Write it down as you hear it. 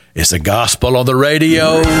It's a Gospel on the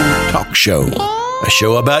Radio talk show. A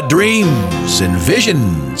show about dreams and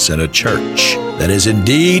visions and a church that is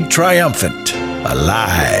indeed triumphant,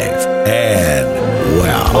 alive, and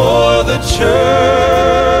well. For the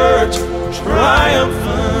church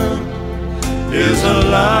triumphant is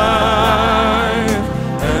alive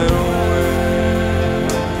and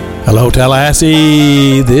well. Hello,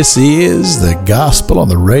 Tallahassee. This is the Gospel on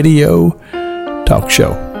the Radio talk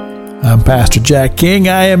show. I'm Pastor Jack King.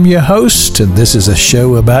 I am your host, and this is a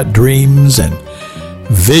show about dreams and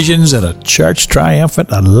visions and a church triumphant,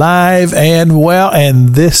 alive, and well.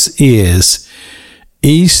 And this is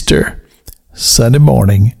Easter Sunday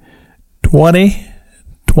morning,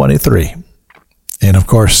 2023. And of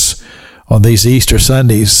course, on these Easter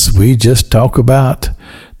Sundays, we just talk about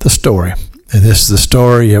the story. And this is the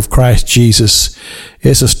story of Christ Jesus.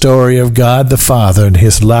 It's a story of God the Father and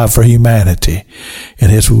His love for humanity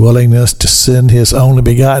and His willingness to send His only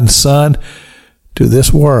begotten Son to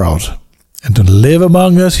this world and to live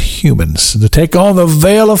among us humans and to take on the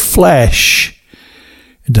veil of flesh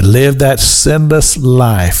and to live that sinless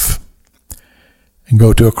life and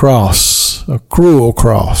go to a cross, a cruel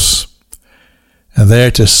cross, and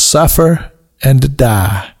there to suffer and to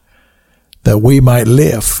die that we might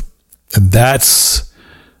live. And that's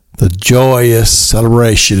the joyous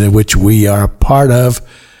celebration in which we are a part of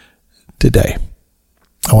today.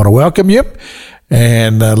 I want to welcome you.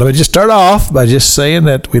 And let me just start off by just saying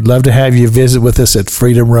that we'd love to have you visit with us at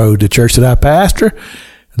Freedom Road, the church that I pastor,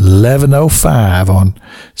 1105 on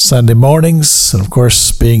Sunday mornings. And of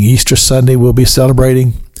course, being Easter Sunday, we'll be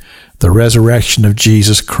celebrating the resurrection of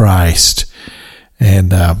Jesus Christ.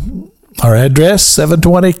 And our address,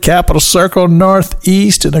 720 Capitol Circle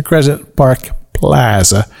Northeast in the Crescent Park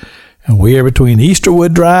Plaza. And we are between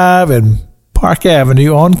Easterwood Drive and Park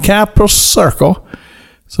Avenue on Capitol Circle.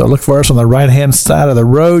 So look for us on the right-hand side of the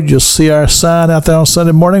road. You'll see our sign out there on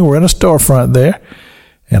Sunday morning. We're in a storefront there.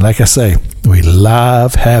 And like I say, we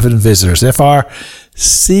love having visitors.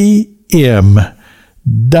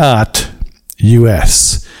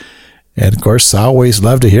 FRCM.US. And, of course, I always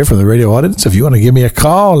love to hear from the radio audience. If you want to give me a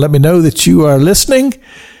call, let me know that you are listening.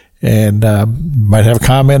 And might have a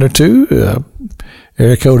comment or two.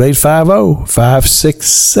 Area code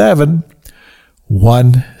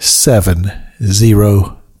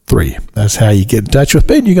 850-567-1703. That's how you get in touch with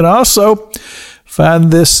me. And you can also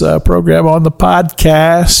find this program on the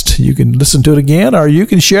podcast. You can listen to it again, or you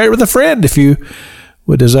can share it with a friend if you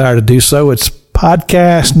would desire to do so. It's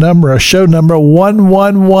podcast number, or show number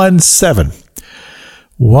 1117.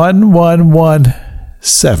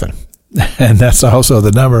 1117. And that's also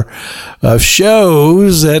the number of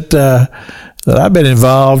shows that I've been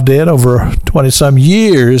involved in over 20-some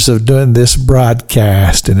years of doing this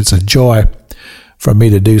broadcast, and it's a joy for me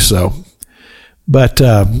to do so. But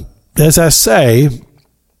as I say,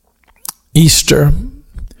 Easter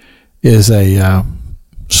is a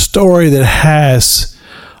story that has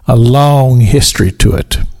a long history to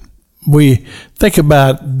it. We think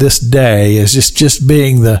about this day as just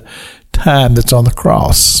being the time that's on the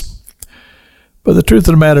cross. But the truth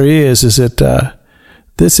of the matter is that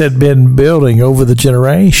this had been building over the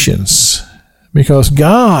generations because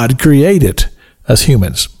God created us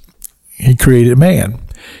humans. He created man.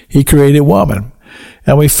 He created woman.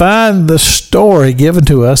 And we find the story given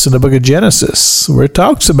to us in the book of Genesis where it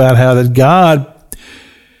talks about how that God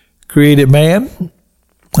created man,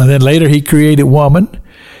 and then later He created woman,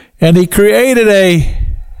 and He created a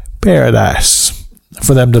paradise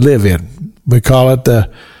for them to live in. We call it the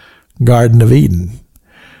Garden of Eden.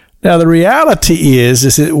 Now, the reality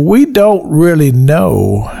is that we don't really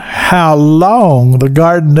know how long the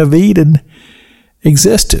Garden of Eden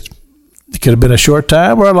existed. It could have been a short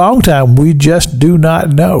time or a long time. We just do not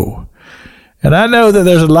know. And I know that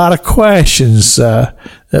there's a lot of questions that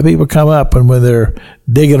people come up when they're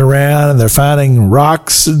digging around and they're finding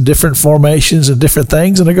rocks and different formations and different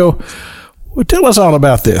things. And I go, well, tell us all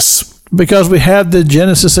about this. Because we have the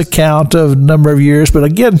Genesis account of a number of years, but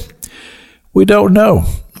again, we don't know.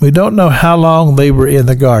 We don't know how long they were in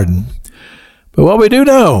the garden. But what we do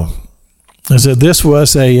know is that this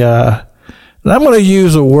was and I'm going to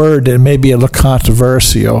use a word that may be a little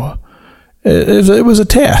controversial. It was a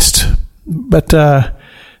test, but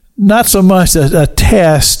not so much a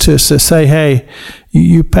test to say, hey,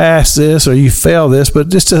 you passed this or you failed this, but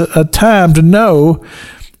just a time to know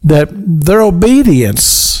that their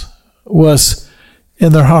obedience was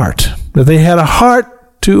in their heart, that they had a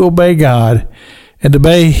heart to obey God and to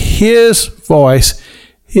obey His voice,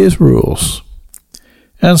 His rules.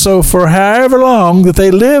 And so for however long that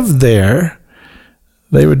they lived there,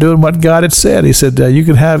 They were doing what God had said. He said, you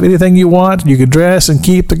can have anything you want. You can dress and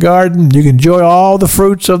keep the garden. You can enjoy all the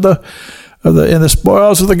fruits and the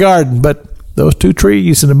spoils of the garden. But those two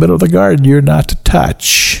trees in the middle of the garden, you're not to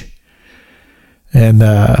touch. And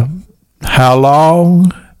how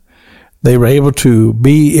long they were able to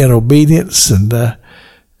be in obedience and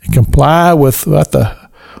comply with what the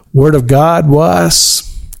Word of God was.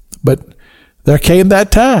 But there came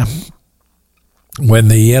that time when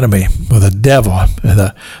the enemy, or the devil,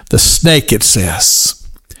 the snake, it says,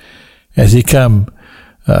 as he come,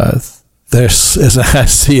 there's, as I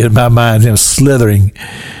see it in my mind, him slithering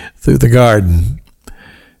through the garden.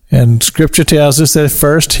 And Scripture tells us that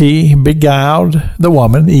first he beguiled the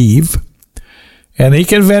woman, Eve, and he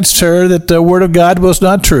convinced her that the Word of God was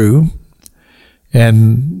not true,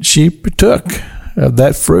 and she partook of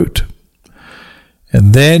that fruit.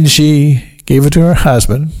 And then she gave it to her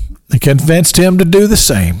husband and convinced him to do the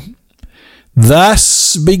same.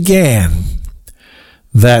 Thus began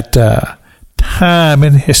that time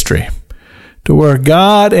in history to where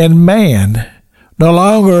God and man no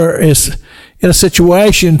longer is in a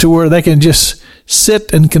situation to where they can just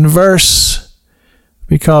sit and converse,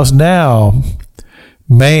 because now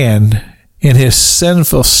man in his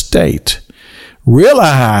sinful state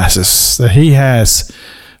realizes that he has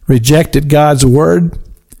rejected God's word,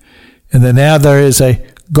 and that now there is a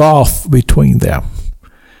gulf between them.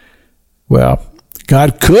 Well,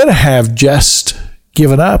 God could have just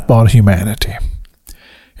given up on humanity,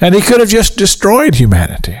 and he could have just destroyed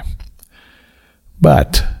humanity.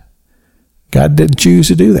 But God didn't choose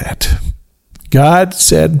to do that. God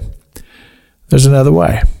said, there's another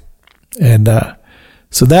way. And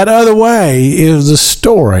so that other way is the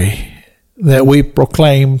story that we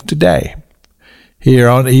proclaim today. Here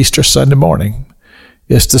on Easter Sunday morning,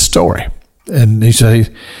 it's the story. And he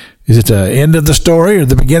said, is it the end of the story or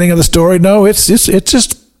the beginning of the story? No, it's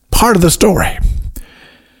just part of the story.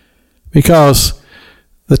 Because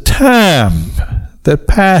the time that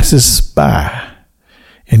passes by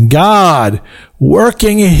and God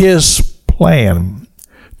working his plan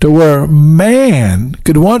to where man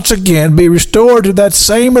could once again be restored to that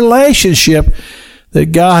same relationship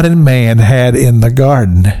that God and man had in the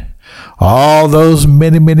garden. All those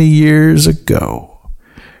many, many years ago,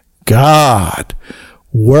 God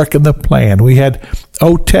working the plan. We had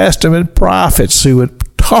Old Testament prophets who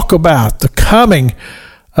would talk about the coming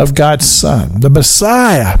of God's Son, the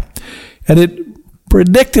Messiah, and it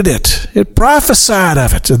predicted it. It prophesied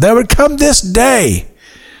of it. And there would come this day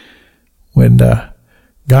when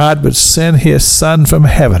God would send his Son from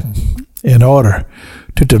heaven in order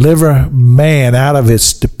to deliver man out of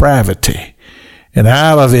its depravity and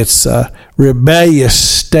out of its rebellious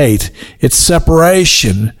state, its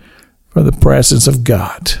separation from the presence of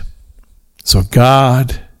God. So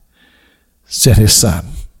God sent his Son.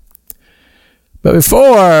 But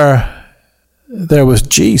before there was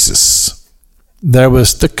Jesus, there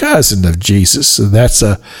was the cousin of Jesus, and that's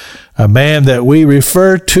a man that we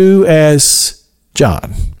refer to as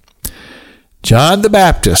John. John the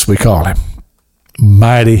Baptist, we call him.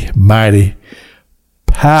 Mighty, mighty,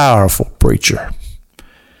 powerful preacher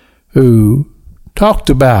who talked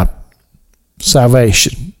about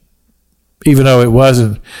salvation, even though it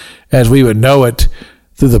wasn't as we would know it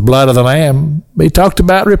through the blood of the Lamb. He talked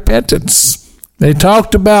about repentance. He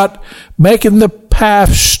talked about making the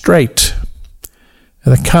path straight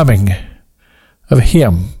and the coming of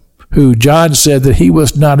him who John said that he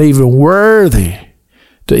was not even worthy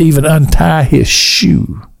to even untie his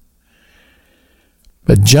shoe.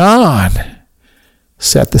 But John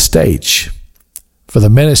set the stage for the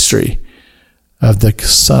ministry of the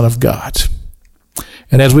Son of God.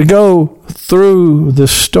 And as we go through the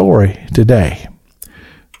story today,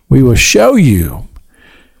 we will show you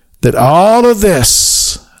that all of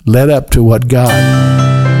this led up to what God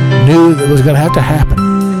knew that was going to have to happen.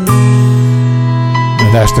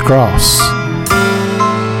 And that's the cross.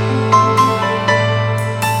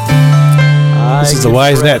 This is the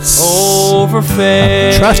Wise Nets. I'm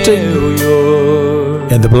trusting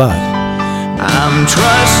in the blood. I'm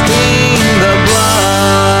trusting the blood.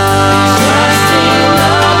 Trusting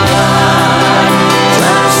the blood.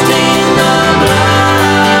 Trusting the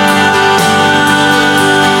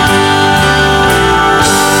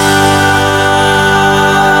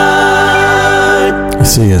blood. You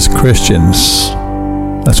see, as Christians,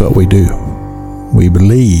 that's what we do. We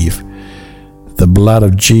believe the blood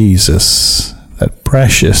of Jesus, that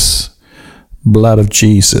precious blood of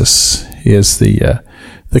Jesus, is the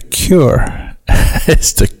cure.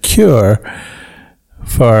 It's the cure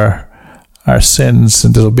for our sins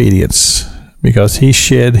and disobedience, because he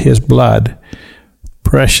shed his blood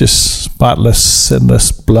precious, spotless,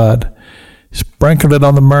 sinless blood, sprinkled it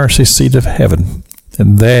on the mercy seat of heaven,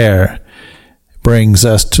 and there brings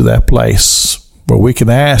us to that place where we can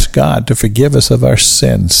ask God to forgive us of our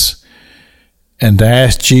sins and to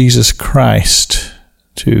ask Jesus Christ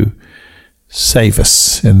to save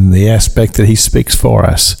us in the aspect that he speaks for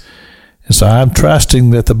us. And so I'm trusting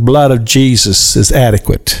that the blood of Jesus is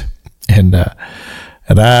adequate, and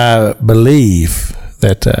I believe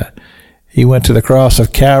that he went to the cross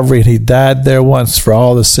of Calvary and he died there once for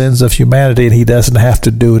all the sins of humanity, and he doesn't have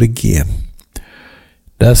to do it again.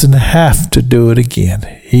 Doesn't have to do it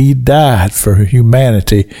again. He died for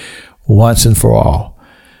humanity once and for all.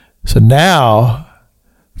 So now,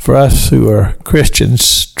 for us who are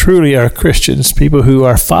Christians, truly are Christians, people who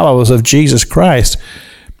are followers of Jesus Christ,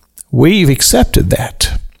 we've accepted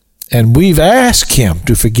that. And we've asked him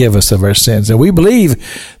to forgive us of our sins. And we believe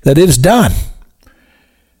that it is done.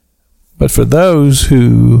 But for those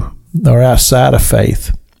who are outside of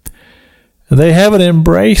faith, they haven't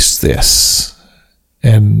embraced this.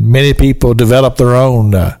 And many people develop their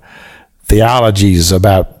own theologies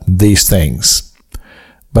about these things.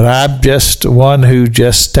 But I'm just one who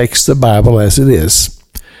just takes the Bible as it is.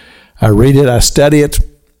 I read it, I study it,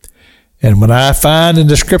 and when I find in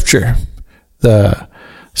the Scripture the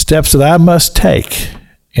steps that I must take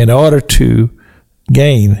in order to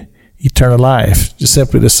gain eternal life, just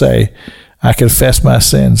simply to say, I confess my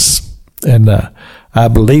sins, and I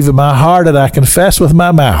believe in my heart and I confess with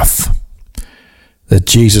my mouth that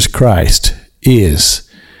Jesus Christ is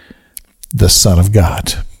the Son of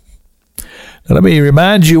God. Now, let me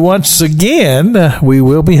remind you once again, we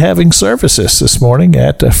will be having services this morning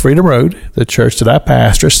at Freedom Road, the church that I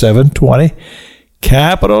pastor, 720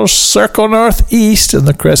 Capitol Circle Northeast in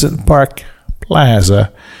the Crescent Park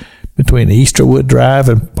Plaza between Easterwood Drive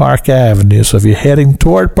and Park Avenue. So if you're heading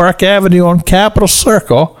toward Park Avenue on Capitol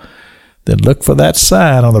Circle, then look for that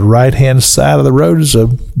sign on the right-hand side of the road. There's a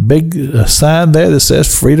big sign there that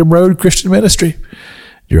says Freedom Road Christian Ministry.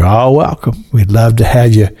 You're all welcome. We'd love to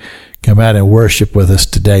have you come out and worship with us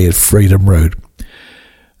today at Freedom Road.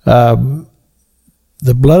 The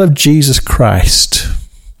blood of Jesus Christ,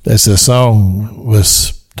 as the song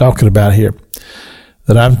was talking about here,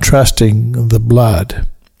 that I'm trusting the blood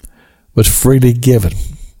was freely given.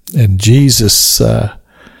 And Jesus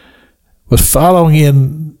was following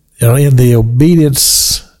in the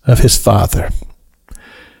obedience of his Father.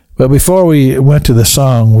 But before we went to the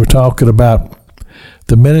song, we're talking about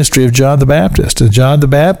the ministry of John the Baptist. And John the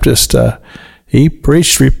Baptist, he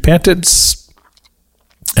preached repentance.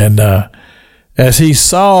 And as he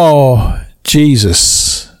saw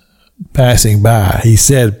Jesus passing by, he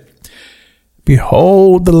said,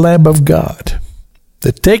 "Behold the Lamb of God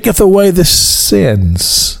that taketh away the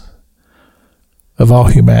sins of all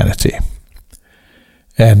humanity."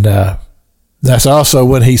 And that's also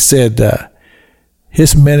when he said,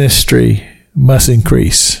 his ministry must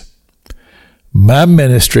increase. My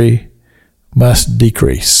ministry must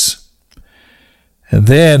decrease. And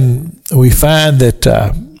then we find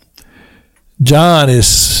that John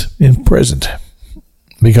is imprisoned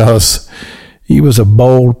because he was a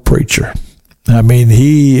bold preacher. I mean,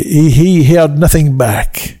 he held nothing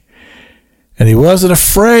back. And he wasn't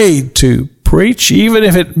afraid to preach, even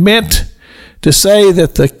if it meant to say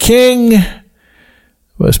that the king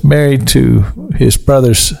was married to his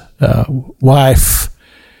brother's wife,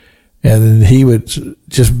 and he would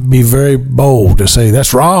just be very bold to say,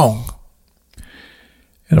 that's wrong.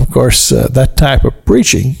 And of course, that type of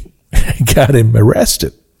preaching got him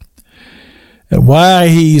arrested. And while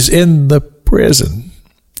he's in the prison,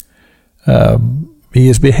 he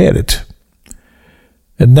is beheaded.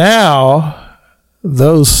 And now,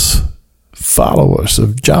 those followers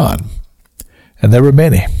of John, and there were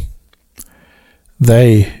many,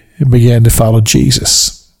 they began to follow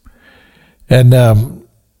Jesus. And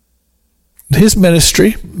his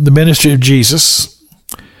ministry, the ministry of Jesus,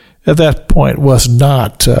 at that point was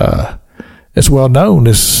not as well known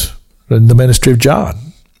as the ministry of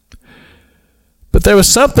John. But there was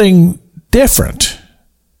something different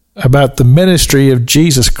about the ministry of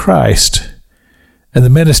Jesus Christ and the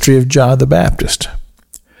ministry of John the Baptist.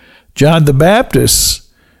 John the Baptist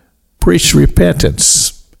preached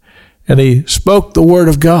repentance, and he spoke the word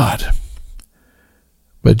of God.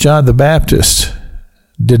 But John the Baptist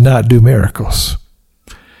did not do miracles.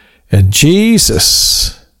 And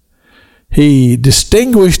Jesus, he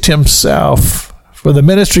distinguished himself from the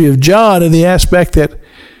ministry of John in the aspect that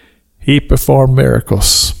he performed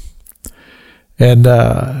miracles. And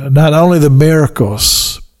not only the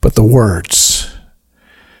miracles, but the words.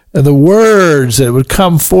 And the words that would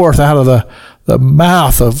come forth out of the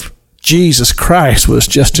mouth of Jesus Christ was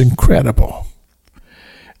just incredible.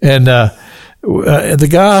 And the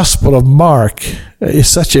Gospel of Mark is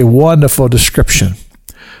such a wonderful description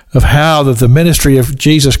of how that the ministry of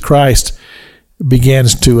Jesus Christ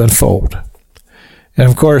begins to unfold. And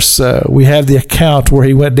of course, we have the account where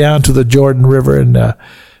he went down to the Jordan River and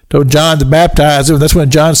told John to baptize him. That's when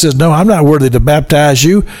John says, "No, I'm not worthy to baptize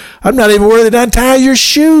you. I'm not even worthy to untie your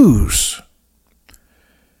shoes."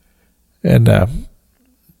 And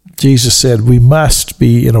Jesus said, we must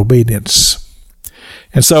be in obedience.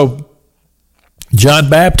 And so John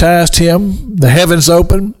baptized him. The heavens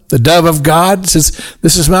opened. The dove of God says,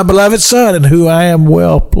 "This is my beloved Son, in whom I am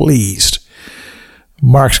well pleased."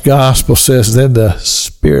 Mark's gospel says, then the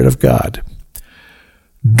Spirit of God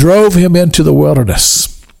drove him into the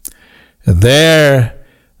wilderness. And there,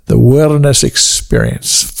 the wilderness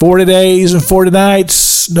experience. 40 days and 40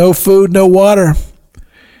 nights, no food, no water.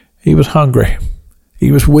 He was hungry.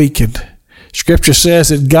 He was weakened. Scripture says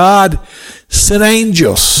that God sent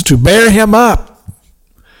angels to bear him up.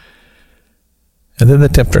 And then the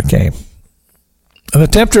tempter came. And the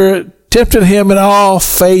tempter tempted him in all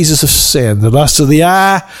phases of sin. The lust of the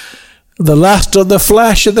eye, the lust of the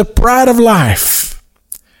flesh, and the pride of life.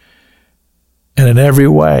 And in every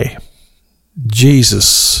way,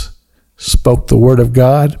 Jesus spoke the word of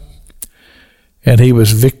God, and he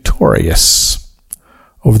was victorious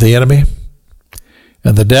over the enemy.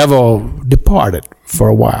 And the devil departed for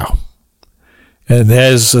a while. And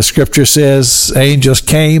as the scripture says, angels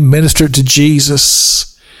came, ministered to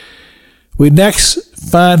Jesus. We next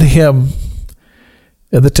find him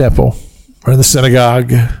in the temple or in the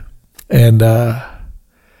synagogue. And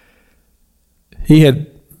he had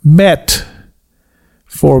met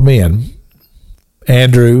 4 men,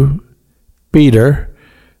 Andrew, Peter,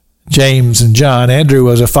 James, and John. Andrew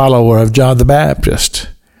was a follower of John the Baptist.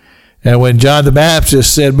 And when John the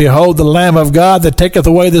Baptist said, "Behold the Lamb of God that taketh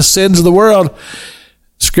away the sins of the world,"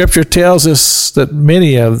 Scripture tells us that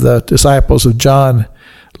many of the disciples of John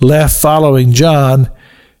left following John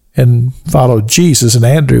and followed Jesus, and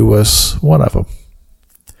Andrew was one of them.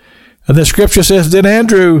 And the Scripture says, then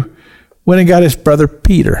Andrew went and got his brother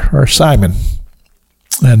Peter, or Simon.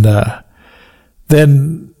 And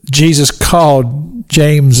then Jesus called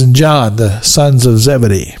James and John, the sons of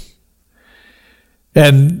Zebedee.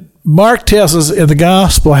 And Mark tells us in the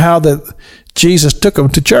gospel how that Jesus took them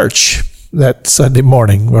to church that Sunday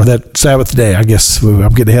morning, or that Sabbath day. I guess I'm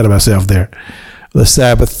getting ahead of myself there. The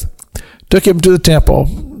Sabbath. Took him to the temple.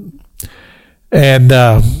 And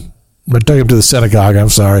took him to the synagogue, I'm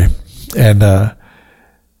sorry. And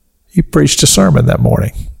he preached a sermon that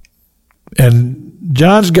morning. And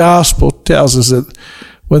John's gospel tells us that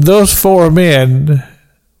when those 4 men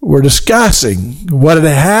were discussing what had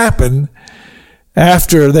happened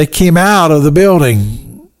after they came out of the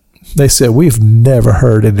building, they said, "We've never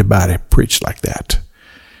heard anybody preach like that.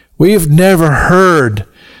 We've never heard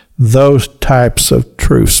those types of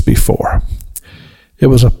truths before." It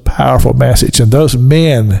was a powerful message. And those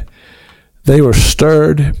men, they were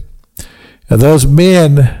stirred. And those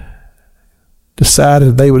men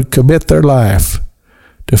decided they would commit their life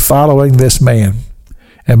to following this man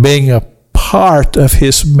and being a part of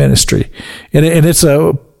his ministry. And it's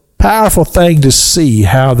a powerful thing to see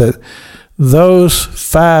how that those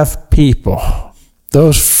 5 people,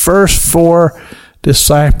 those first 4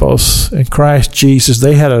 disciples in Christ Jesus,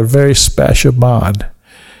 they had a very special bond,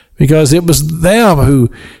 because it was them who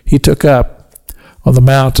he took up on the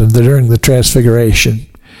mountain during the transfiguration.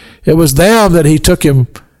 It was them that he took him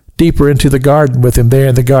deeper into the garden with him there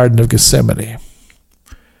in the Garden of Gethsemane.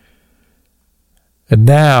 And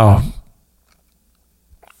now,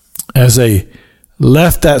 as they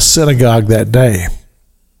left that synagogue that day,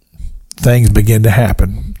 things begin to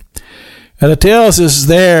happen. And it tells us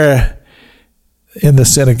there in the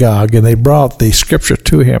synagogue, and they brought the scripture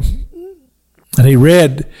to him. And he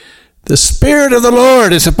read, "The Spirit of the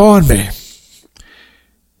Lord is upon me.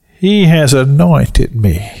 He has anointed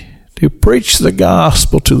me to preach the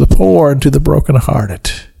gospel to the poor and to the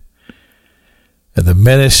brokenhearted." And the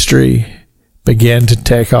ministry began to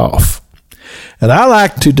take off. And I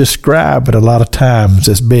like to describe it a lot of times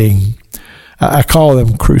as being, I call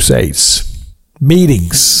them crusades,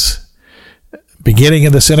 meetings, beginning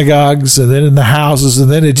in the synagogues and then in the houses,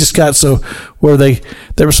 and then it just got so where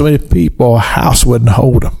there were so many people, a house wouldn't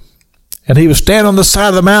hold them. And he would stand on the side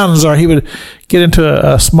of the mountains, or he would get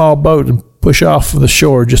into a small boat and push off of the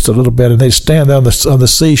shore just a little bit, and they'd stand on the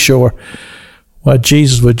seashore while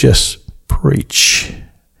Jesus would just preach.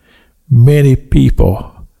 Many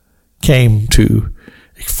people came to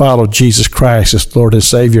follow Jesus Christ as Lord and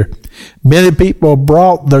Savior. Many people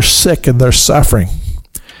brought their sick and their suffering,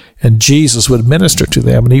 and Jesus would minister to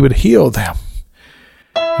them, and he would heal them.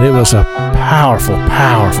 And it was a powerful,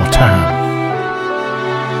 powerful time.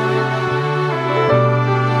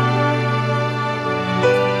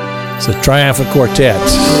 It's a triumphant quartet.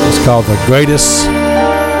 It's called The Greatest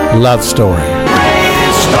Love Story.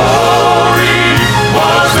 Greatest story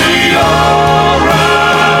was the Oregon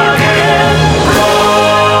Road.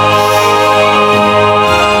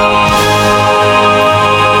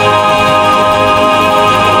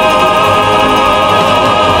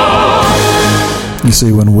 You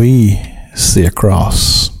see, when we see a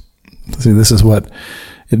cross, this is what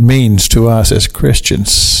it means to us as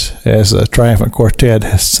Christians, as a triumphant quartet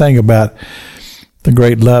has sang about. The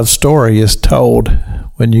great love story is told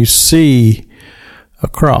when you see a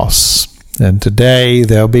cross. And today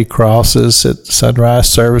there'll be crosses at sunrise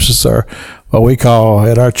services, or what we call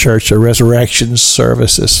at our church a resurrection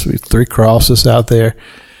services. We have 3 crosses out there.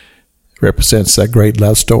 It represents that great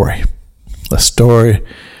love story. The story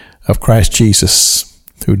of Christ Jesus,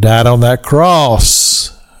 who died on that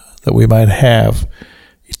cross that we might have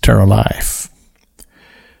eternal life.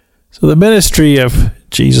 So the ministry of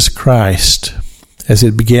Jesus Christ, as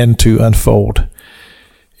it began to unfold,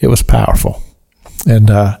 it was powerful. And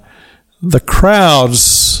the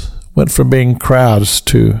crowds went from being crowds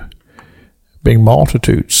to being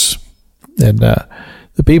multitudes. And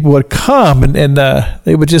the people would come, and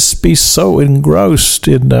they would just be so engrossed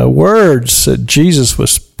in the words that Jesus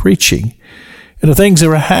was preaching and the things that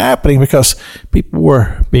were happening, because people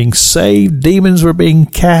were being saved, demons were being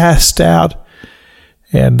cast out,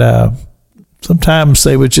 and sometimes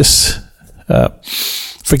they would just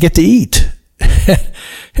forget to eat.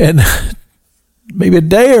 And maybe a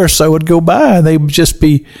day or so would go by, and they would just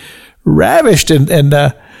be ravished. And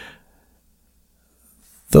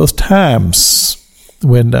those times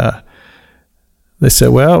when they said,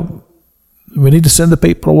 well, we need to send the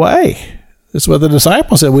people away. That's what the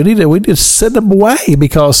disciples said. We need to send them away,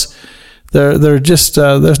 because they're just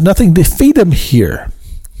there's nothing to feed them here.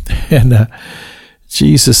 And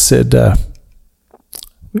Jesus said,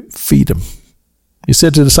 feed them. He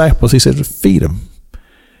said to the disciples, he said, feed them.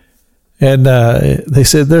 And they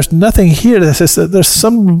said, there's nothing here. They said, there's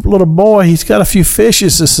some little boy, he's got a few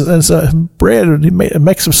fishes and some bread, and he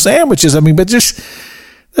makes some sandwiches. But just,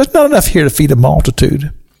 there's not enough here to feed a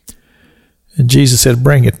multitude. And Jesus said,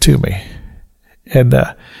 bring it to me. And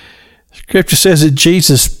Scripture says that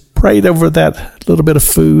Jesus prayed over that little bit of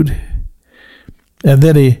food, and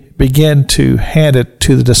then he began to hand it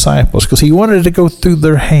to the disciples, because he wanted it to go through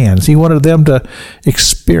their hands. He wanted them to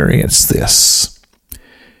experience this.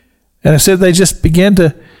 And I said they just began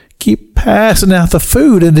to keep passing out the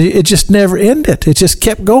food, and it just never ended. It just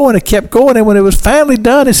kept going. It kept going. And when it was finally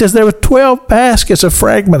done, it says there were 12 baskets of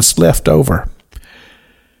fragments left over.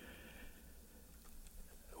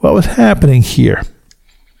 What was happening here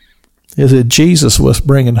is that Jesus was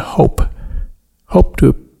bringing hope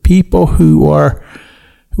to people who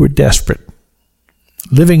were desperate,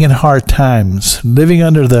 living in hard times, living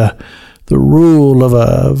under the rule of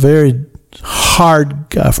a very hard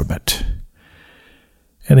government.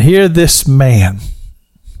 And here this man,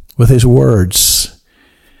 with his words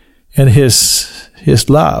and his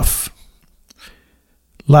love,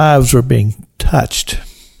 lives were being touched.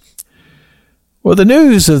 Well, the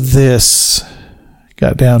news of this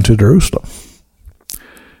got down to Jerusalem.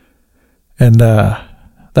 And the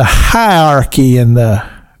hierarchy in the,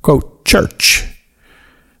 quote, church,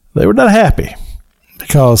 they were not happy,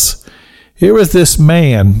 because here was this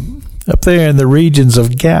man up there in the regions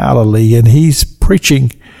of Galilee, and he's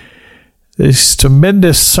preaching these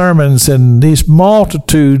tremendous sermons, and these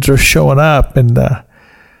multitudes are showing up, and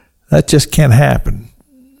that just can't happen.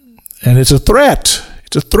 And it's a threat.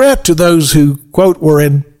 It's a threat to those who, quote, were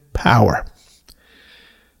in power.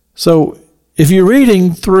 So if you're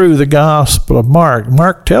reading through the Gospel of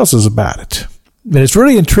Mark tells us about it. And it's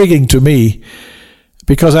really intriguing to me,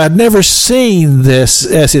 because I'd never seen this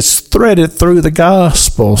as it's threaded through the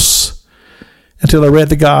Gospels until I read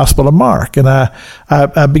the Gospel of Mark. And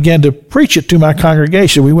I began to preach it to my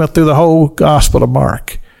congregation. We went through the whole Gospel of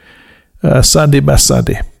Mark, Sunday by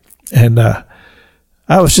Sunday. And I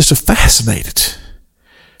was just fascinated.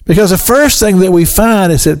 Because the first thing that we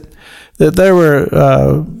find is that there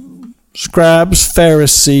were scribes,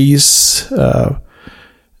 Pharisees,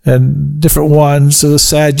 and different ones, the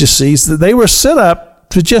Sadducees, that they were set up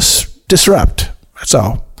to just disrupt. That's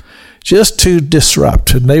all. Just to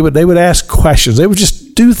disrupt. And they would ask questions. They would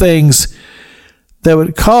just do things that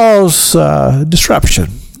would cause disruption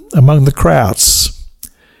among the crowds.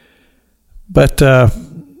 But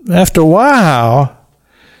after a while,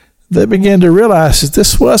 they began to realize that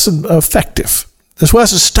this wasn't effective. This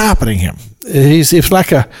wasn't stopping him. It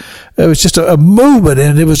was just a movement,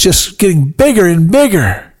 and it was just getting bigger and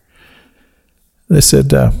bigger. They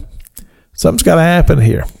said, something's got to happen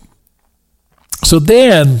here. So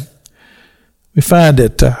then we find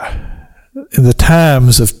that in the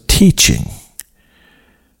times of teaching,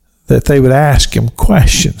 that they would ask him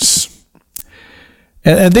questions.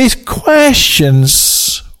 And these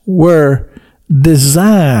questions were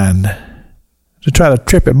designed to try to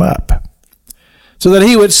trip him up, so that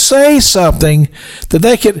he would say something that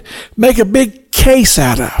they could make a big case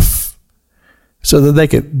out of, so that they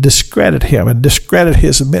could discredit him and discredit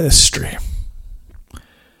his ministry.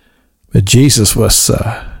 But Jesus was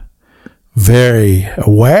very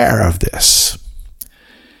aware of this,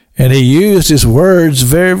 and he used his words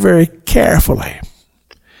very, very carefully.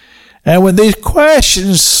 And when these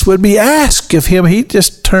questions would be asked of him, he'd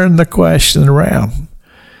just turn the question around.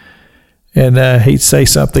 And he'd say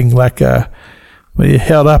something like, when he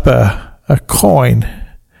held up a coin,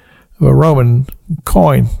 a Roman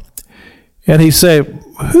coin, and he'd say,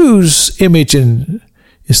 whose image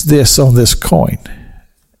is this on this coin?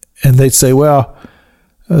 And they'd say, well,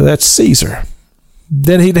 that's Caesar.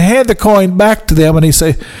 Then he'd hand the coin back to them, and he'd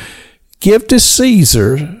say, give to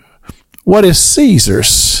Caesar what is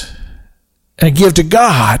Caesar's, and give to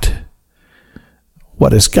God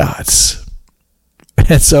what is God's.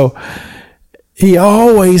 And so he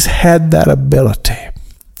always had that ability.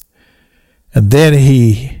 And then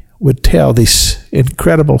he would tell these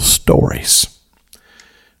incredible stories.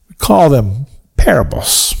 We call them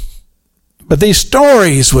parables. But these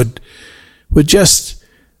stories would just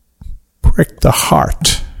prick the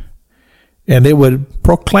heart. And it would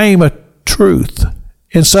proclaim a truth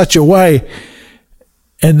in such a way.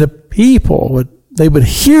 And the people they would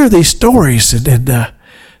hear these stories, and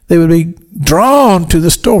they would be drawn to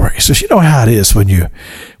the stories. So you know how it is when you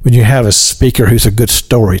have a speaker who's a good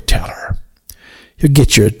storyteller. He'll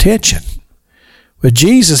get your attention. But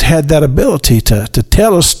Jesus had that ability to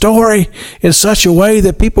tell a story in such a way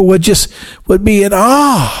that people would be in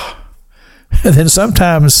awe. And then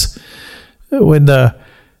sometimes when the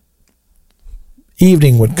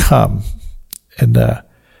evening would come, and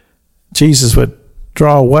Jesus would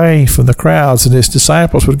draw away from the crowds, and his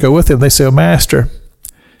disciples would go with him, they say, oh, Master,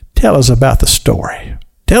 tell us about the story.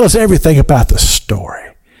 Tell us everything about the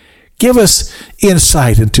story. Give us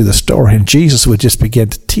insight into the story. And Jesus would just begin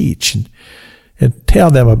to teach and tell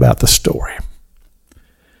them about the story.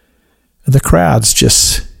 And the crowds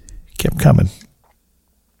just kept coming.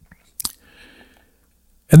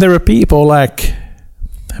 And there were people like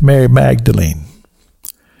Mary Magdalene.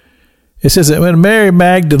 It says that when Mary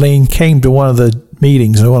Magdalene came to one of the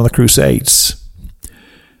meetings in one of the crusades,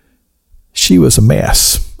 she was a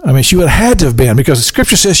mess. I mean, she would have had to have been, because the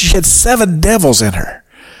scripture says she had 7 devils in her.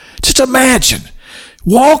 Just imagine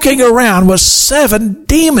walking around with 7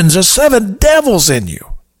 demons or 7 devils in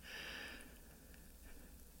you.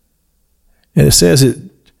 And it says that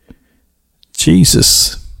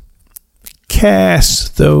Jesus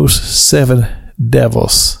cast those 7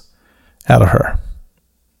 devils out of her.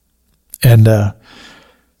 And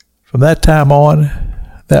from that time on,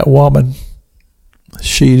 that woman,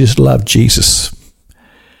 she just loved Jesus.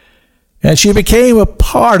 And she became a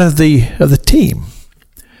part of the team,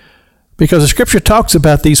 because the scripture talks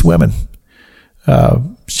about these women.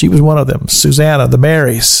 She was one of them, Susanna, the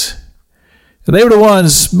Marys. And they were the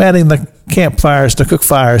ones manning the campfires, the cook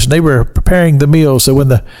fires, and they were preparing the meals. So when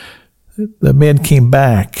the men came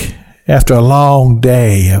back after a long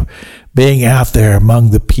day of being out there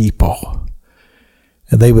among the people,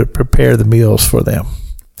 and they would prepare the meals for them.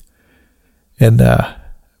 And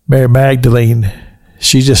Mary Magdalene,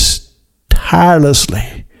 she just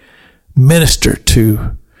tirelessly ministered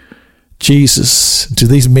to Jesus, to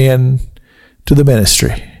these men, to the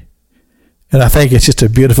ministry. And I think it's just a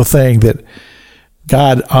beautiful thing that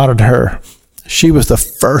God honored her. She was the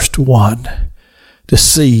first one to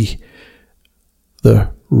see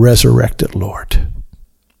the resurrected Lord.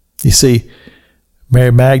 You see,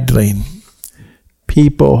 Mary Magdalene,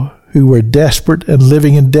 people who were desperate and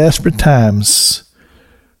living in desperate times,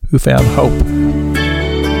 who found hope.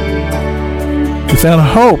 Who found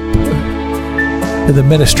hope in the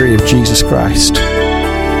ministry of Jesus Christ.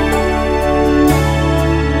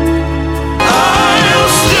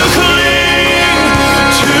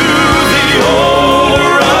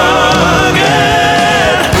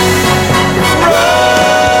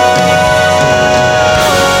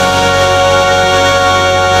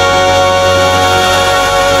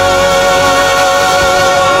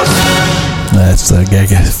 That's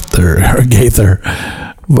the Gaither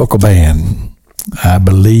vocal band. I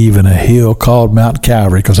believe in a hill called Mount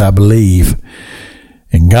Calvary, because I believe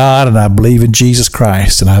in God, and I believe in Jesus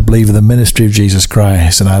Christ, and I believe in the ministry of Jesus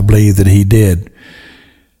Christ, and I believe that he did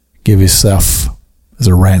give himself as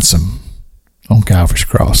a ransom on Calvary's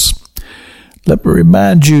cross. Let me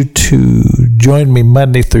remind you to join me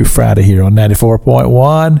Monday through Friday here on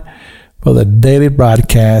 94.1 for the daily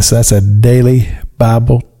broadcast. That's a daily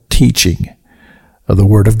Bible teaching of the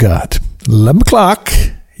Word of God. 11 o'clock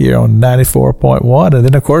here on 94.1. And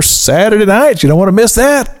then, of course, Saturday night. You don't want to miss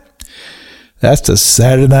that. That's the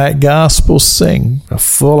Saturday Night Gospel Sing, a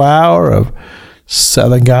full hour of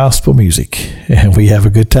Southern gospel music. And we have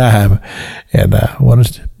a good time. And I want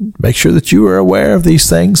to make sure that you are aware of these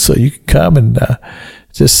things so you can come and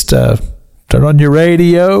just turn on your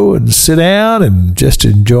radio and sit down and just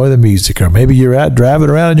enjoy the music. Or maybe you're out driving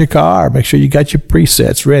around in your car. Make sure you got your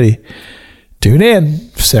presets ready. Tune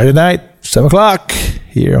in Saturday night, 7 o'clock,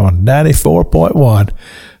 here on 94.1.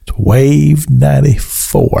 It's Wave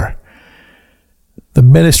 94. The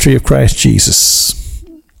ministry of Christ Jesus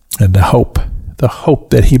and the hope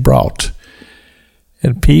that he brought.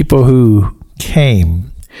 And people who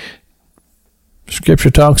came. Scripture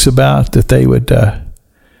talks about that they would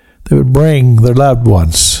bring their loved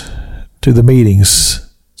ones to the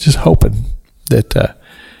meetings, just hoping that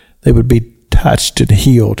they would be touched and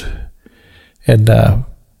healed. And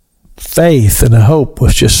faith and hope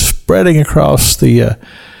was just spreading across the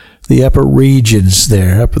upper regions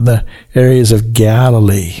there, up in the areas of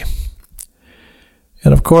Galilee.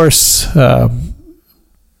 And of course,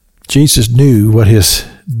 Jesus knew what his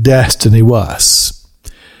destiny was.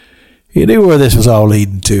 He knew where this was all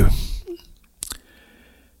leading to.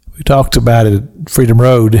 We talked about it at Freedom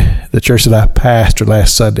Road, the church that I pastored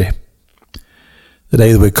last Sunday, the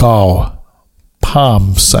day that we call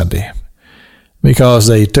Palm Sunday, because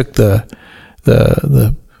they took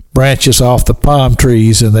the branches off the palm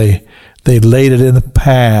trees and they laid it in the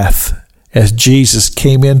path as Jesus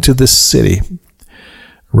came into the city,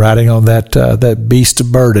 riding on that beast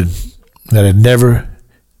of burden that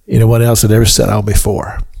anyone else had ever sat on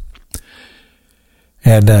before.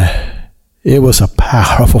 And it was a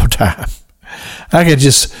powerful time. I could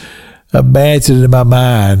just imagine it in my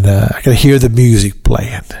mind. I could hear the music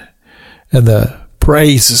playing and the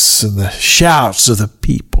praises and the shouts of the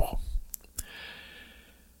people.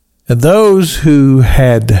 And those who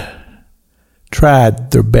had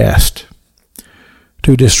tried their best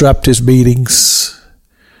to disrupt his meetings,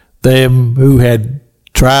 them who had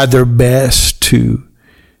tried their best to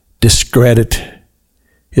discredit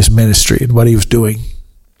his ministry and what he was doing.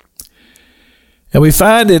 And we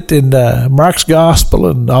find it in Mark's Gospel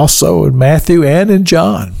and also in Matthew and in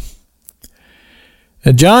John.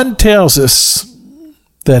 And John tells us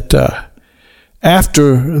that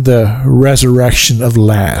after the resurrection of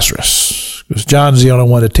Lazarus, because John's the only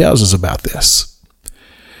one that tells us about this,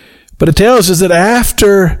 but it tells us that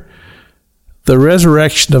after the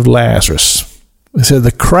resurrection of Lazarus, it said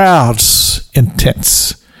the crowds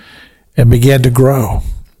intense and began to grow.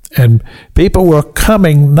 And people were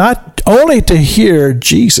coming not only to hear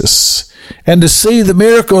Jesus and to see the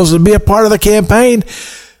miracles and be a part of the campaign,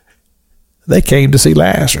 they came to see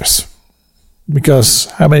Lazarus. Because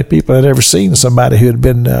how many people had ever seen somebody who had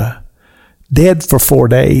been dead for 4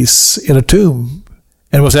 days in a tomb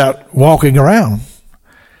and was out walking around?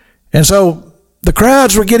 And so the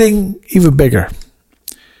crowds were getting even bigger.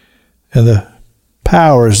 And the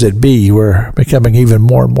powers that be were becoming even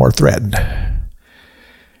more and more threatened.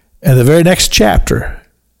 And the very next chapter,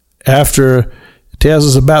 after it tells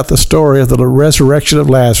us about the story of the resurrection of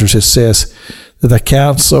Lazarus, it says that the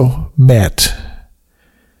council met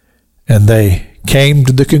and they came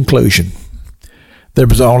to the conclusion there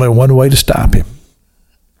was only one way to stop him.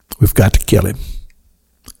 We've got to kill him.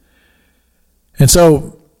 And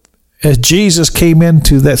so, as Jesus came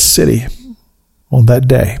into that city on that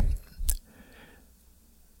day,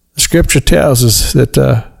 the scripture tells us that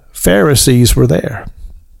the Pharisees were there.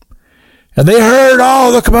 And they heard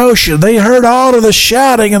all the commotion. They heard all of the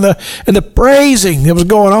shouting and the praising that was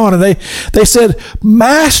going on. And they said,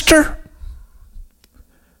 Master,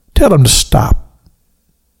 tell them to stop.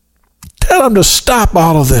 Tell them to stop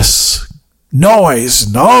all of this noise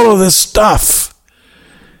and all of this stuff.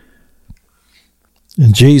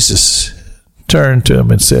 And Jesus turned to him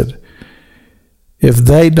and said, if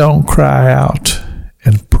they don't cry out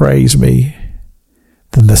and praise me,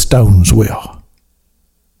 then the stones will.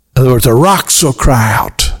 In other words, the rocks will cry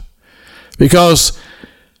out because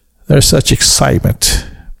there's such excitement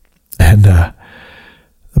and the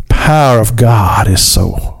power of God is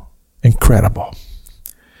so incredible.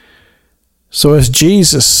 So as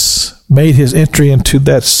Jesus made his entry into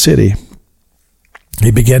that city,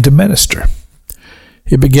 he began to minister.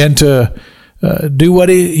 He began to do what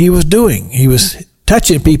he was doing. He was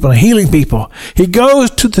touching people and healing people. He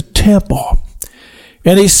goes to the temple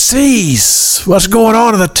and he sees what's going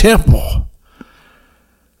on in the temple.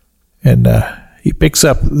 And he picks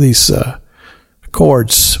up these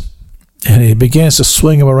cords and he begins to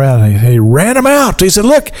swing them around. And he ran them out. He said,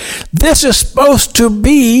 look, this is supposed to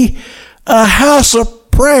be a house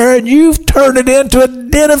of prayer, and you've turned it into a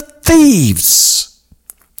den of thieves.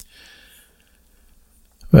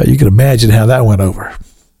 Well, you can imagine how that went over.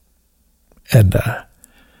 And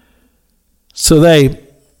so they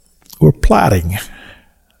were plotting.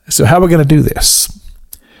 So how are we going to do this?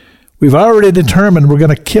 We've already determined we're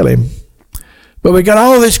going to kill him, but we got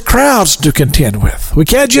all these crowds to contend with. We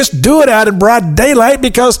can't just do it out in broad daylight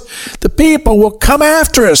because the people will come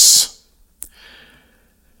after us.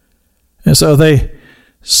 And so they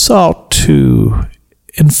sought to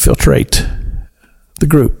infiltrate the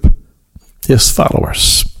group, his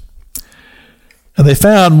followers. And they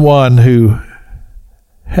found one who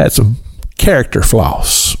had some character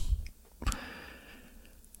flaws.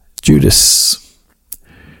 Judas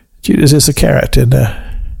Iscariot, and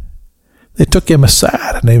they took him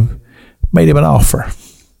aside and they made him an offer.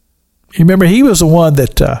 You remember, he was the one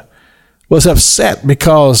that was upset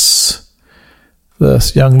because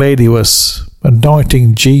this young lady was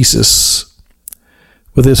anointing Jesus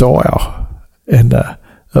with his oil and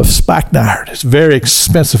of spikenard. It's a very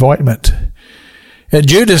expensive ointment. And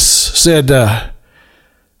Judas said,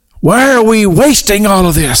 why are we wasting all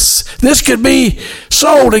of this? This could be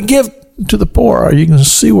sold and give to the poor. You can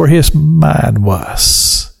see where his mind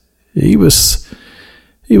was. He was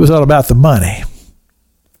all about the money.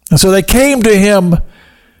 And so they came to him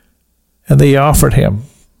and they offered him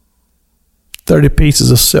 30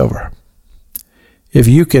 pieces of silver. If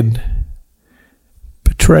you can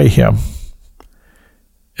betray him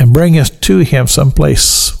and bring us to him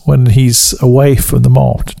someplace when he's away from the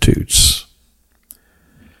multitudes.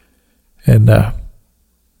 And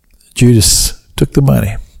Judas took the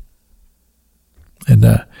money. And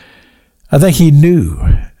I think he knew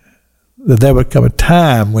that there would come a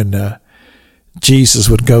time when Jesus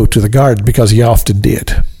would go to the garden, because he often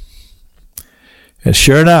did. And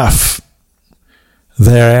sure enough,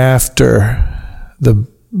 thereafter the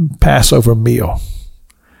Passover meal,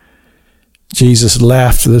 Jesus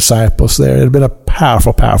left the disciples there. It had been a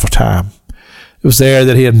powerful, powerful time. It was there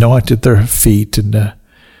that he anointed their feet, and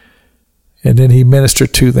then he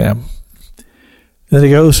ministered to them. Then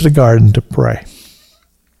he goes to the garden to pray.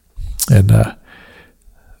 And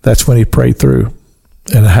that's when he prayed through.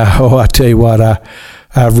 And I tell you what,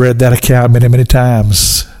 I've read that account many, many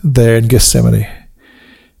times there in Gethsemane.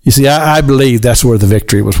 You see, I believe that's where the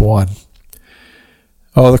victory was won.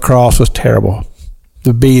 Oh, the cross was terrible.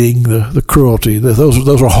 The beating, the cruelty,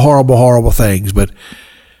 those were horrible, horrible things. But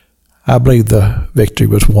I believe the victory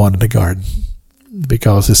was won in the garden,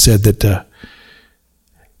 because it said that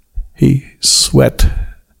he sweat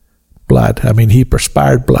blood. I mean, he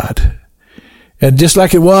perspired blood. And just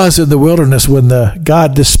like it was in the wilderness when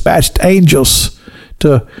God dispatched angels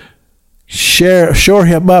to shore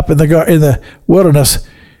him up in the wilderness,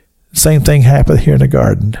 the same thing happened here in the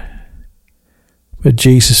garden. But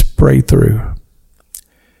Jesus prayed through.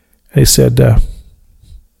 And he said,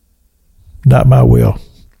 not my will,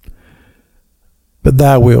 but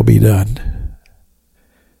thy will be done.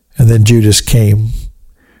 And then Judas came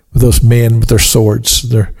with those men with their swords,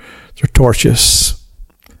 their torches,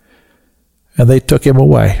 and they took him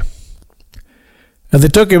away. And they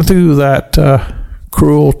took him through that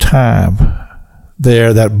cruel time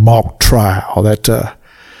there, that mock trial, that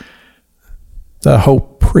the whole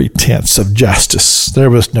pretense of justice. There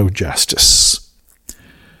was no justice.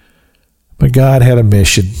 But God had a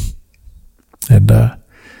mission. And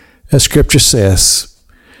as Scripture says,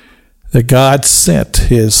 that God sent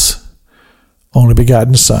his only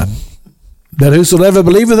begotten Son, that whosoever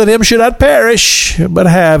believeth in him should not perish, but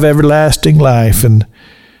have everlasting life. And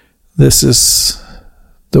this is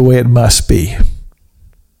the way it must be.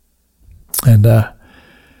 And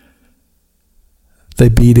they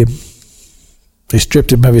beat him. They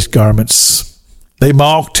stripped him of his garments. They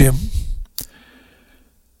mocked him.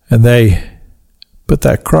 And they put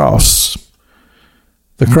that cross,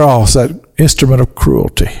 that instrument of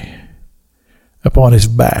cruelty, upon his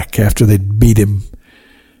back after they'd beat him,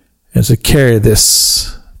 and to carry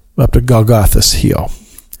this up to Golgotha's hill.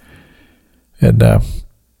 And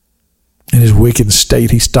in his wicked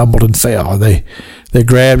state, he stumbled and fell. And they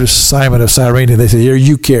grabbed Simon of Cyrene, and they said, "Here,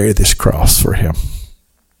 you carry this cross for him."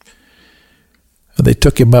 And they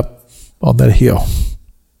took him up on that hill,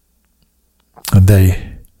 and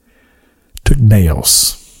they took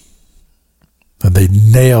nails, and they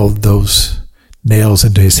nailed those nails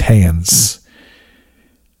into his hands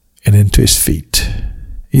and into his feet.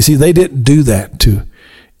 You see, they didn't do that to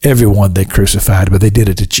everyone they crucified, but they did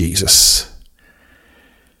it to Jesus.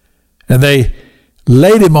 And they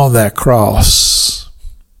laid him on that cross,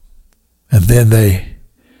 and then they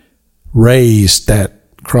raised that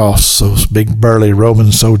cross, those big burly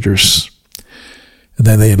Roman soldiers, and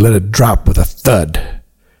then they let it drop with a thud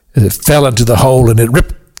as it fell into the hole, and it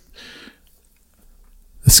ripped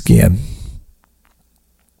the skin.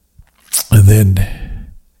 And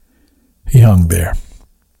then he hung there.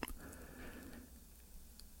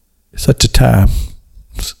 Such a time.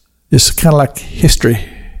 It's kind of like history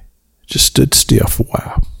just stood still for a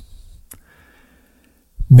while.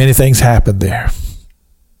 Many things happened there.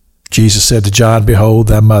 Jesus said to John, "Behold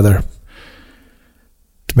thy mother."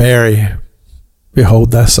 To Mary,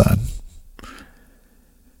 "Behold thy son."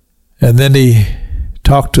 And then he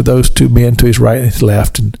talked to those two men to his right and his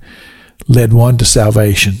left and led one to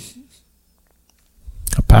salvation.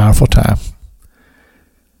 A powerful time.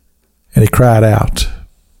 And he cried out.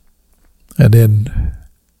 And then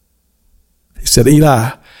he said,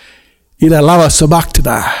 "Eli, Eli, lama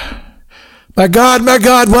sabachthani. My God,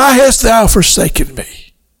 why hast thou forsaken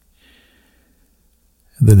me?"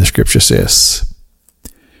 And then the scripture says,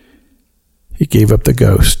 he gave up the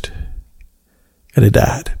ghost and he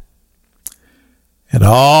died. And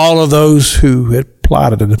all of those who had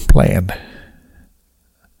plotted and planned,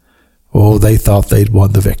 oh, they thought they'd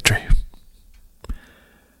won the victory.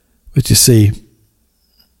 But you see,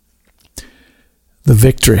 the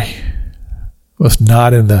victory was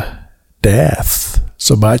not in the death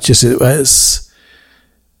so much as it was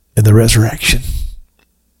in the resurrection.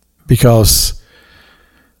 Because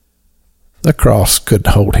the cross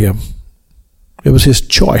couldn't hold him. It was his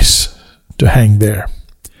choice to hang there.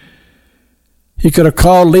 He could have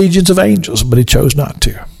called legions of angels, but he chose not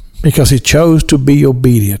to, because he chose to be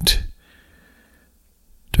obedient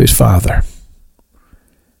to his Father,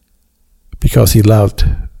 because he loved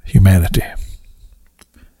humanity.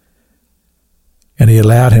 And he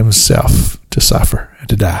allowed himself to suffer and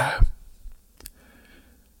to die.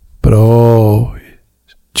 But oh,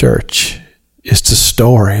 church, it's the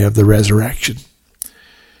story of the resurrection.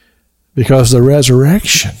 Because the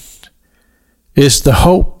resurrection is the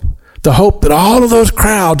hope that all of those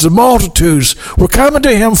crowds and multitudes were coming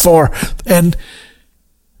to him for, and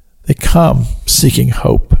they come seeking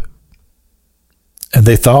hope. And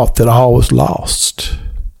they thought that all was lost.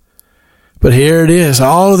 But here it is,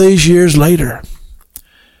 all of these years later,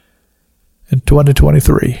 in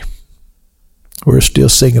 2023, we're still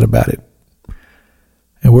singing about it.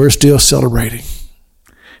 And we're still celebrating.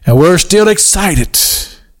 And we're still excited.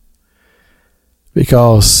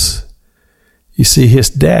 Because, you see, his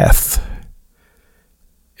death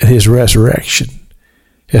and his resurrection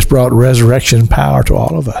has brought resurrection power to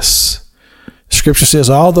all of us. Scripture says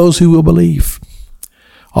all those who will believe,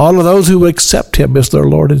 all of those who will accept him as their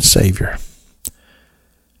Lord and Savior,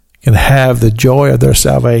 can have the joy of their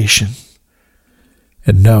salvation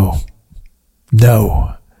and know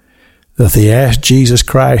that they ask Jesus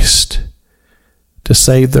Christ to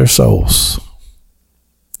save their souls,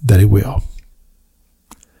 that he will.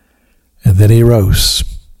 And then he rose.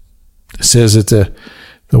 It says that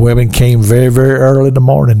the women came very, very early in the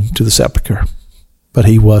morning to the sepulchre, but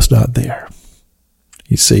he was not there.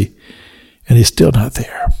 You see, and he's still not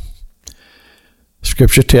there.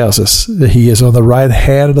 Scripture tells us that he is on the right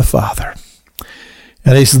hand of the Father,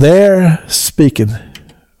 and he's there speaking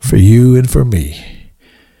for you and for me.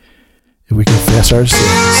 If we confess our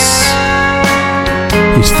sins,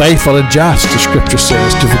 he's faithful and just, the Scripture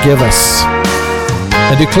says, to forgive us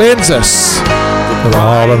and to cleanse us from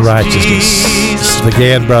all unrighteousness.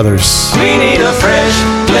 Again, brothers, We need a fresh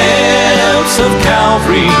glimpse of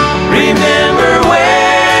Calvary. Remember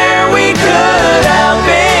where we could have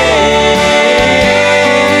been.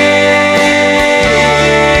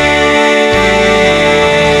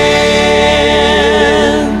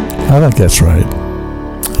 I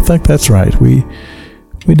think that's right. We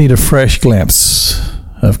need a fresh glimpse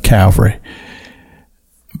of Calvary.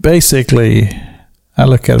 Basically, I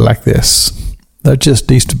look at it like this. There just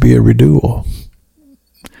needs to be a renewal.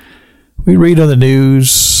 We read on the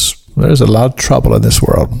news, there's a lot of trouble in this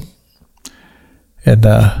world. And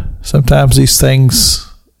sometimes these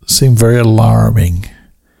things seem very alarming.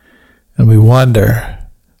 And we wonder,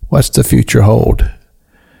 what's the future hold?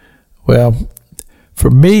 Well, for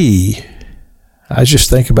me, I just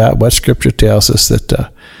think about what Scripture tells us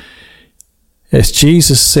that, as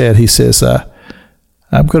Jesus said, he says,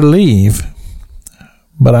 I'm going to leave,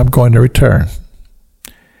 but I'm going to return.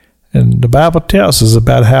 And the Bible tells us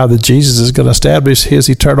about how that Jesus is going to establish his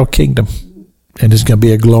eternal kingdom And it's going to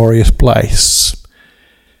be a glorious place.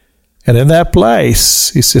 And in that place,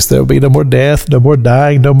 he says, there will be no more death, no more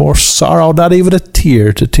dying, no more sorrow, not even a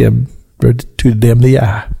tear to dim the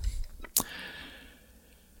eye.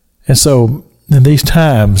 And so, in these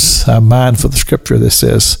times, I'm mindful of the scripture that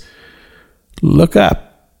says, look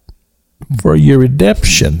up, for your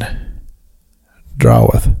redemption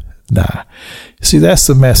draweth nigh. See, that's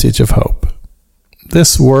the message of hope.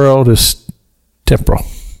 This world is temporal.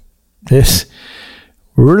 We're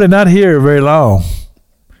really not here very long.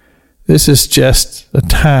 This is just a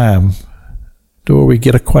time to where we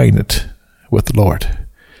get acquainted with the Lord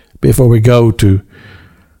before we go to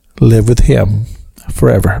live with him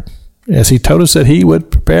forever. As he told us that he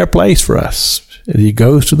would prepare a place for us, and he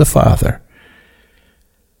goes to the Father.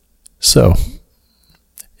 So,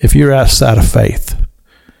 if you're outside of faith,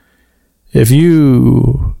 if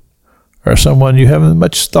you are someone you haven't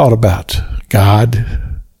much thought about,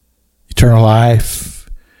 God, eternal life,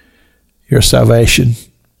 your salvation,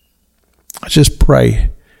 I just pray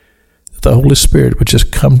that the Holy Spirit would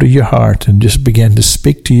just come to your heart and just begin to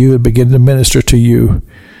speak to you and begin to minister to you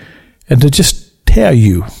and to just tell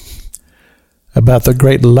you about the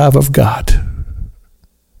great love of God.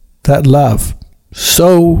 That love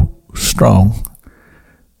so strong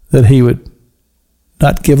that he would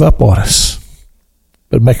not give up on us,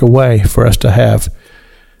 but make a way for us to have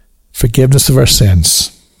forgiveness of our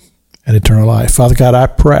sins and eternal life. Father God, I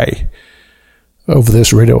pray over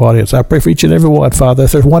this radio audience. I pray for each and every one, Father.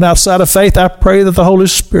 If there's one outside of faith, I pray that the Holy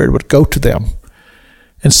Spirit would go to them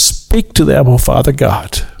and speak to them, oh Father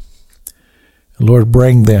God. And Lord,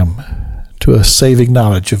 bring them to a saving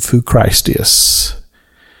knowledge of who Christ is.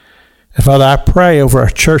 And Father, I pray over our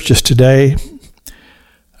churches today.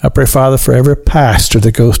 I pray, Father, for every pastor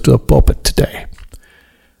that goes to a pulpit today.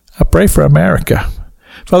 I pray for America.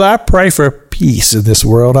 Father, I pray for peace in this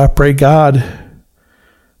world. I pray, God,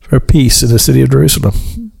 for peace in the city of Jerusalem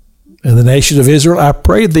and the nation of Israel. I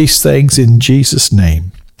pray these things in Jesus'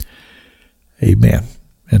 name. Amen.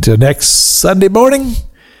 Until next Sunday morning,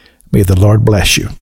 may the Lord bless you.